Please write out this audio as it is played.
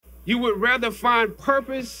You would rather find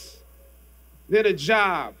purpose than a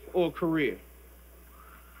job or a career.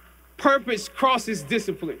 Purpose crosses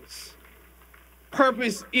disciplines.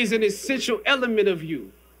 Purpose is an essential element of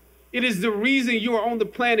you. It is the reason you are on the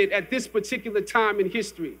planet at this particular time in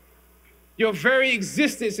history. Your very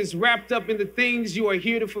existence is wrapped up in the things you are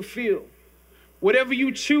here to fulfill. Whatever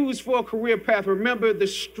you choose for a career path, remember the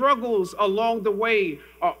struggles along the way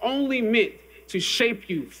are only meant to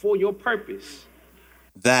shape you for your purpose.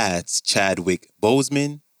 That's Chadwick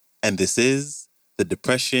Boseman, and this is the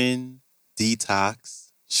Depression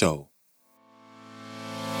Detox Show.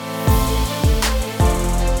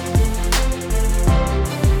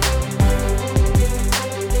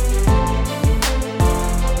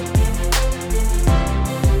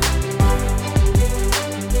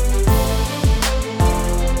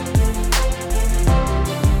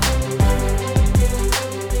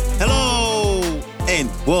 Hello, and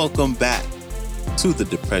welcome back to the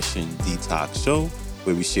Depression Detox Show,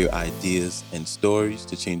 where we share ideas and stories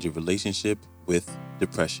to change your relationship with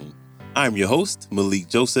depression. I'm your host, Malik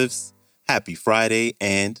Josephs. Happy Friday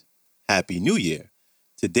and Happy New Year.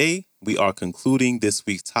 Today, we are concluding this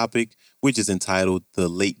week's topic, which is entitled The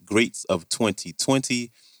Late Greats of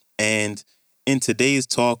 2020. And in today's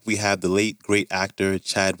talk, we have the late great actor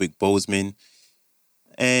Chadwick Boseman.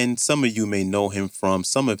 And some of you may know him from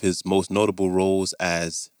some of his most notable roles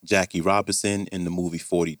as Jackie Robinson in the movie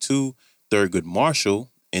 42, Thurgood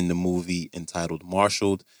Marshall in the movie entitled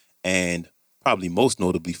Marshalled, and probably most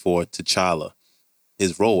notably for T'Challa,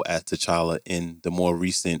 his role as T'Challa in the more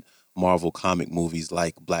recent Marvel comic movies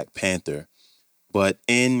like Black Panther. But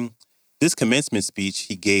in this commencement speech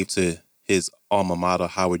he gave to his alma mater,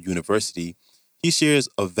 Howard University, he shares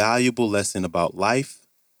a valuable lesson about life,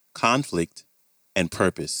 conflict, and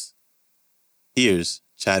purpose. Here's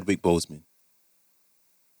Chadwick Boseman.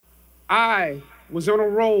 I was on a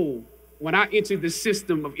roll when I entered the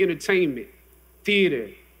system of entertainment, theater,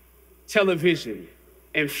 television,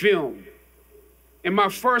 and film. In my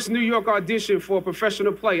first New York audition for a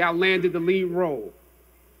professional play, I landed the lead role.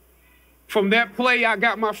 From that play, I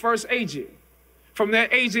got my first agent. From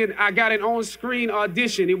that agent, I got an on-screen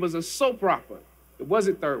audition. It was a soap opera. It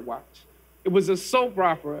wasn't Third Watch. It was a soap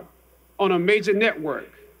opera on a major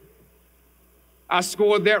network. I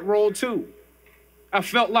scored that role too. I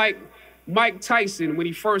felt like Mike Tyson when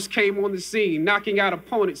he first came on the scene, knocking out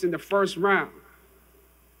opponents in the first round.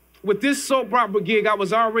 With this soap opera gig, I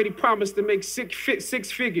was already promised to make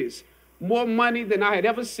six figures, more money than I had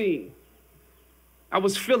ever seen. I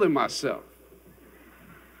was feeling myself.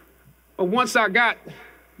 But once I got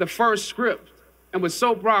the first script, and with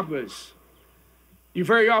soap operas, you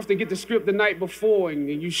very often get the script the night before and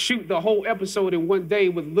you shoot the whole episode in one day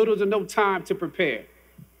with little to no time to prepare.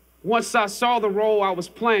 Once I saw the role I was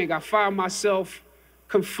playing, I found myself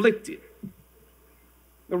conflicted.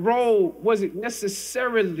 The role wasn't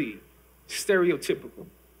necessarily stereotypical.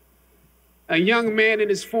 A young man in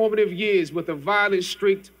his formative years with a violent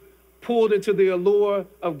streak pulled into the allure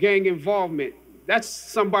of gang involvement. That's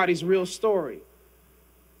somebody's real story.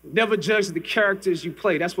 Never judge the characters you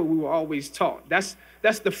play. That's what we were always taught. That's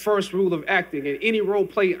the first rule of acting. And any role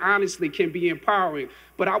played honestly can be empowering.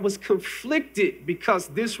 But I was conflicted because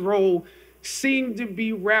this role seemed to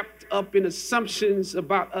be wrapped up in assumptions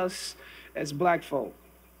about us as Black folk.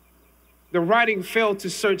 The writing failed to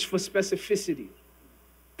search for specificity.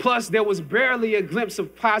 Plus, there was barely a glimpse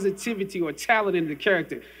of positivity or talent in the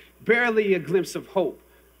character, barely a glimpse of hope.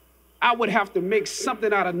 I would have to make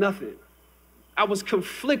something out of nothing. I was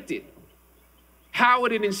conflicted.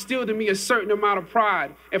 Howard had instilled in me a certain amount of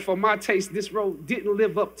pride, and for my taste, this role didn't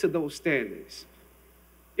live up to those standards.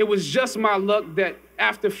 It was just my luck that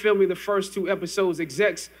after filming the first two episodes,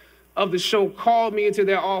 execs of the show called me into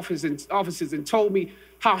their offices and told me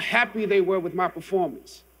how happy they were with my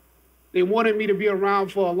performance. They wanted me to be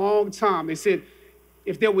around for a long time. They said,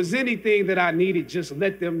 if there was anything that I needed, just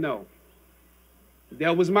let them know.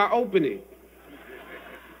 That was my opening.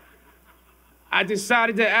 I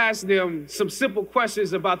decided to ask them some simple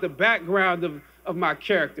questions about the background of my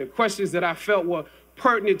character, questions that I felt were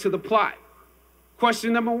pertinent to the plot.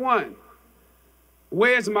 Question number one,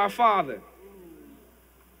 where's my father?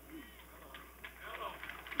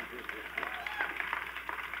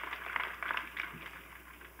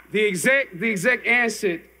 The exec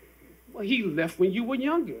answered, well, he left when you were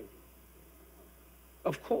younger.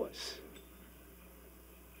 Of course.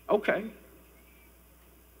 Okay.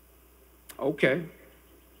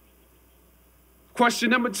 Question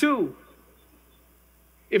number two.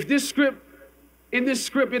 In this script,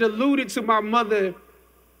 it alluded to my mother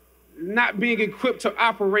not being equipped to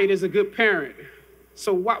operate as a good parent.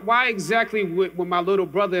 So why exactly would my little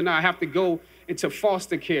brother and I have to go into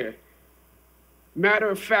foster care? Matter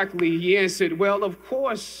of factly, he answered, well, of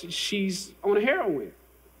course, she's on heroin.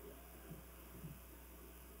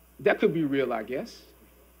 That could be real, I guess.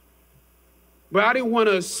 But I didn't want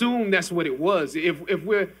to assume that's what it was. If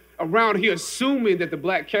we're around here assuming that the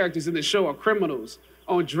black characters in the show are criminals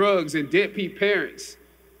on drugs and deadbeat parents,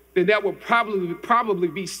 then that would probably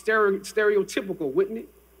be stereotypical, wouldn't it?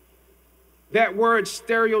 That word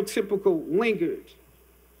stereotypical lingered.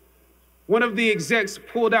 One of the execs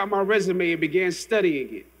pulled out my resume and began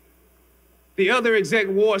studying it. The other exec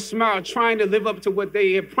wore a smile, trying to live up to what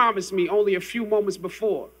they had promised me only a few moments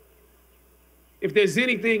before. If there's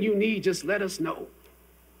anything you need, just let us know.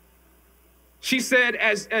 She said,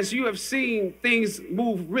 as you have seen, things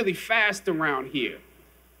move really fast around here.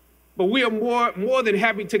 But we are more than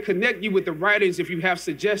happy to connect you with the writers if you have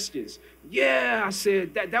suggestions. Yeah, I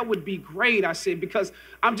said, that would be great. I said, because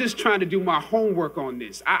I'm just trying to do my homework on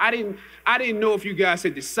this. I didn't know if you guys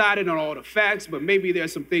had decided on all the facts, but maybe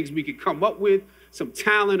there's some things we could come up with, some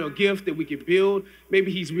talent or gift that we could build.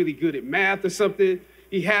 Maybe he's really good at math or something.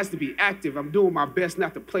 He has to be active. I'm doing my best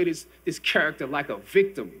not to play this character like a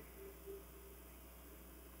victim.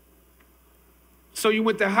 So you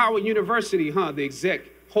went to Howard University, huh? The exec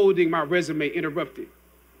holding my resume interrupted,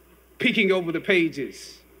 peeking over the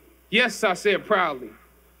pages. Yes, I said proudly.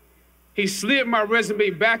 He slid my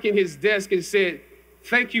resume back in his desk and said,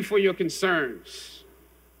 thank you for your concerns.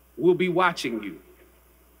 We'll be watching you.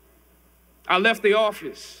 I left the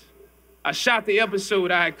office. I shot the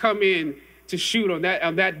episode I had come in to shoot on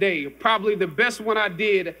that day. Probably the best one I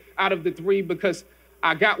did out of the three because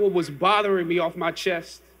I got what was bothering me off my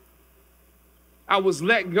chest. I was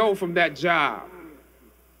let go from that job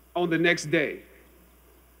on the next day.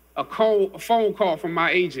 A phone call from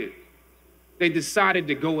my agent. They decided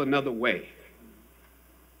to go another way.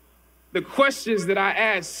 The questions that I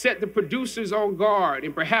asked set the producers on guard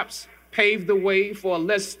and perhaps paved the way for a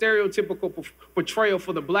less stereotypical portrayal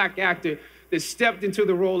for the black actor that stepped into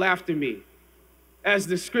the role after me. As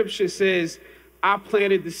the scripture says, I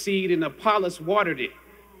planted the seed and Apollos watered it.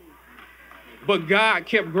 But God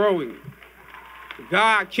kept growing.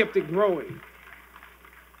 God kept it growing.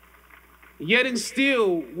 Yet and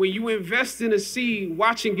still, when you invest in a seed,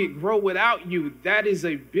 watching it grow without you, that is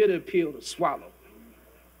a bitter pill to swallow.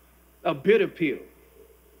 A bitter pill.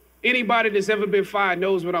 Anybody that's ever been fired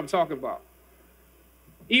knows what I'm talking about.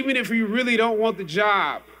 Even if you really don't want the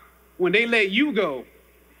job, when they let you go,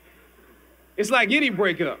 it's like any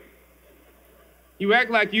breakup. You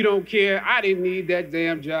act like you don't care. I didn't need that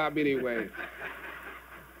damn job anyway.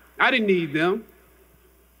 I didn't need them.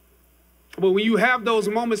 But when you have those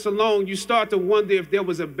moments alone, you start to wonder if there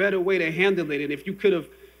was a better way to handle it. And if you could have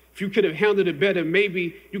handled it better,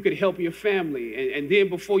 maybe you could help your family. And then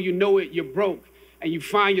before you know it, you're broke. And you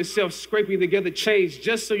find yourself scraping together change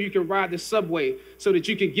just so you can ride the subway so that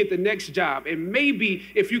you can get the next job. And maybe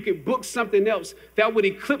if you could book something else, that would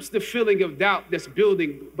eclipse the feeling of doubt that's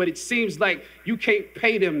building. But it seems like you can't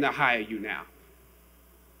pay them to hire you now.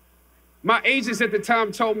 My agents at the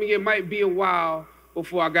time told me it might be a while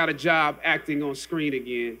before I got a job acting on screen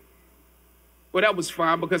again. Well, that was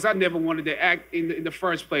fine because I never wanted to act in the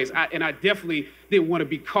first place. And I definitely didn't want to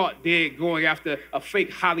be caught dead going after a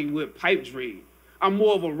fake Hollywood pipe dream. I'm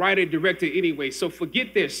more of a writer-director anyway, so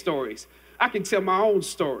forget their stories. I can tell my own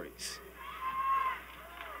stories.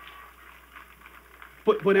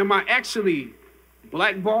 But am I actually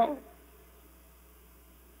blackballed?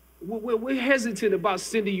 We're hesitant about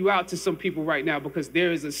sending you out to some people right now because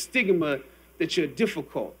there is a stigma that you're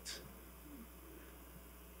difficult.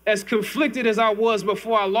 As conflicted as I was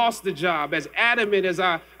before I lost the job, as adamant as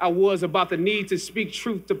I was about the need to speak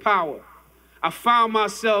truth to power, I found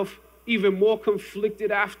myself even more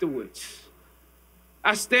conflicted afterwards.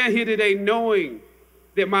 I stand here today knowing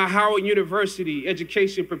that my Howard University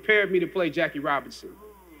education prepared me to play Jackie Robinson,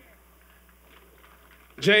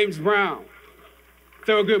 James Brown,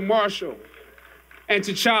 Thurgood Marshall, and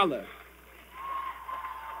T'Challa.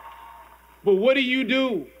 But what do you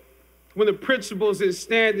do when the principles and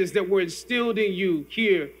standards that were instilled in you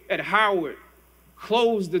here at Howard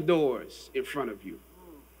close the doors in front of you?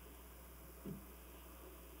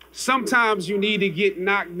 Sometimes you need to get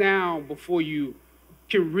knocked down before you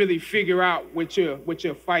can really figure out what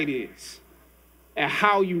your fight is and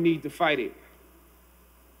how you need to fight it.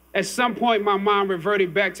 At some point, my mind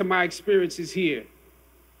reverted back to my experiences here,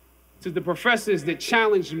 to the professors that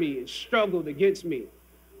challenged me and struggled against me.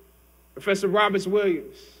 Professor Roberts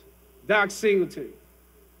Williams, Doc Singleton,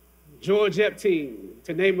 George Epstein,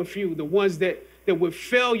 to name a few, the ones that would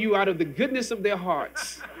fail you out of the goodness of their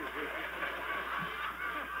hearts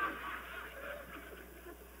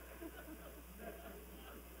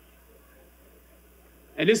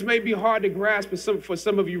And this may be hard to grasp for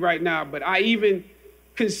some of you right now, but I even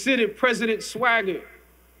considered President Swagger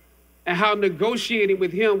and how negotiating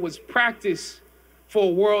with him was practice for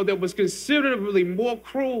a world that was considerably more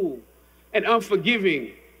cruel and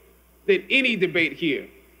unforgiving than any debate here,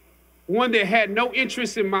 one that had no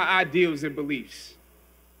interest in my ideals and beliefs.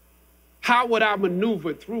 How would I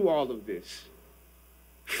maneuver through all of this?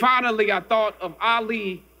 Finally, I thought of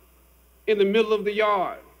Ali in the middle of the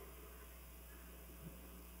yard,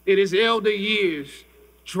 in his elder years,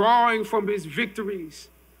 drawing from his victories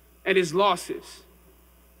and his losses.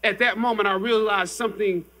 At that moment, I realized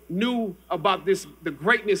something new about the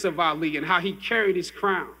greatness of Ali and how he carried his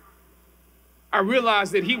crown. I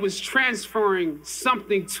realized that he was transferring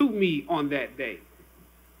something to me on that day.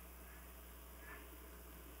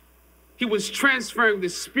 He was transferring the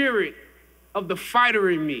spirit of the fighter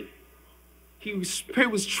in me. He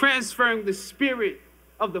was transferring the spirit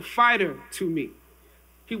of the fighter to me.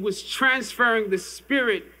 He was transferring the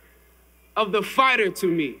spirit of the fighter to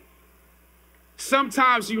me.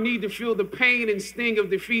 Sometimes you need to feel the pain and sting of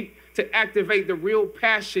defeat to activate the real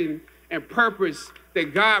passion and purpose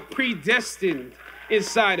that God predestined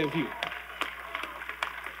inside of you.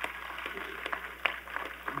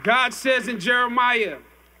 God says in Jeremiah,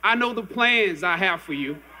 I know the plans I have for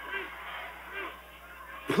you.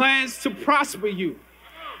 Plans to prosper you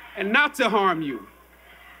and not to harm you.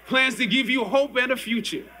 Plans to give you hope and a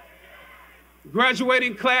future.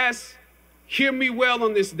 Graduating class, hear me well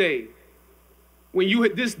on this day. When you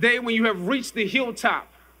have reached the hilltop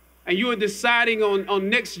and you are deciding on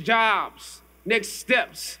next jobs, next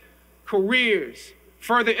steps, careers,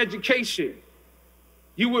 further education,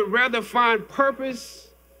 you would rather find purpose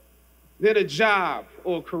than a job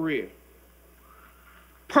or a career.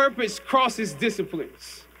 Purpose crosses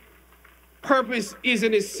disciplines. Purpose is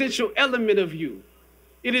an essential element of you.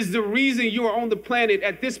 It is the reason you are on the planet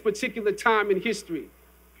at this particular time in history.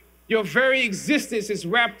 Your very existence is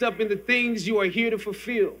wrapped up in the things you are here to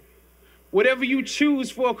fulfill. Whatever you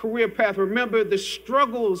choose for a career path, remember the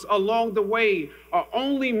struggles along the way are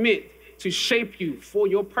only meant to shape you for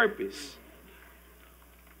your purpose.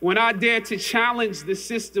 When I dare to challenge the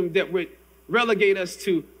system that would relegate us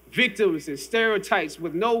to victims and stereotypes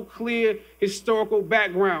with no clear historical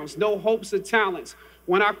backgrounds, no hopes or talents,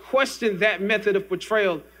 when I questioned that method of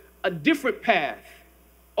portrayal, a different path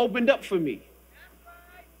opened up for me.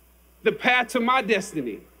 The path to my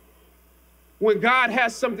destiny. When God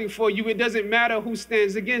has something for you, it doesn't matter who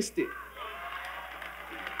stands against it.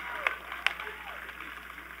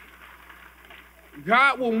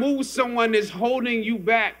 God will move someone that's holding you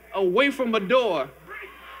back away from a door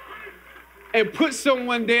and put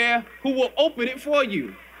someone there who will open it for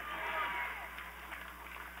you.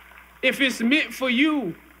 If it's meant for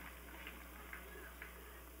you,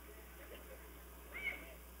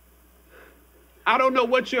 I don't know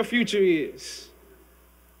what your future is,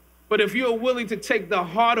 but if you're willing to take the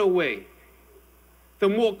harder way, the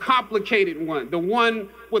more complicated one, the one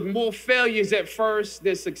with more failures at first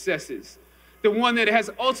than successes, the one that has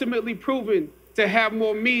ultimately proven to have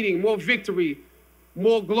more meaning, more victory,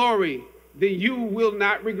 more glory, then you will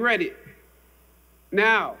not regret it.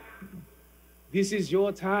 Now, this is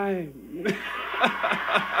your time.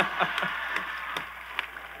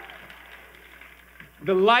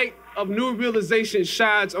 The light of new realization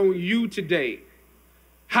shines on you today.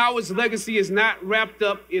 Howard's legacy is not wrapped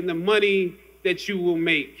up in the money that you will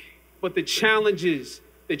make, but the challenges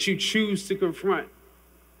that you choose to confront.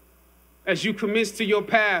 As you commit to your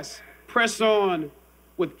past, press on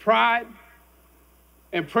with pride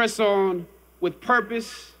and press on with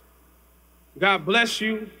purpose. God bless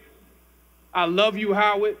you. I love you,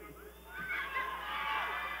 Howard.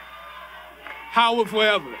 Howard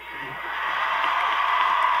forever.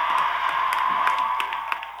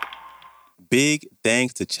 Big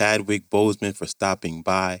thanks to Chadwick Boseman for stopping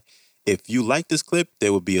by. If you like this clip,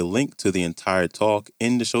 there will be a link to the entire talk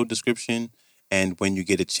in the show description. And when you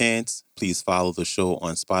get a chance, please follow the show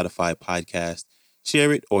on Spotify podcast,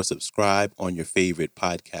 share it or subscribe on your favorite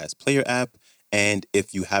podcast player app. And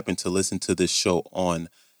if you happen to listen to this show on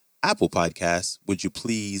Apple Podcasts, would you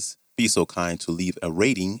please be so kind to leave a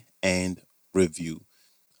rating and review?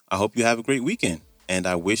 I hope you have a great weekend, and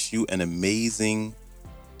I wish you an amazing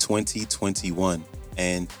 2021,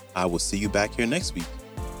 and I will see you back here next week.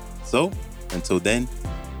 So, until then,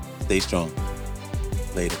 stay strong.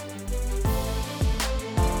 Later.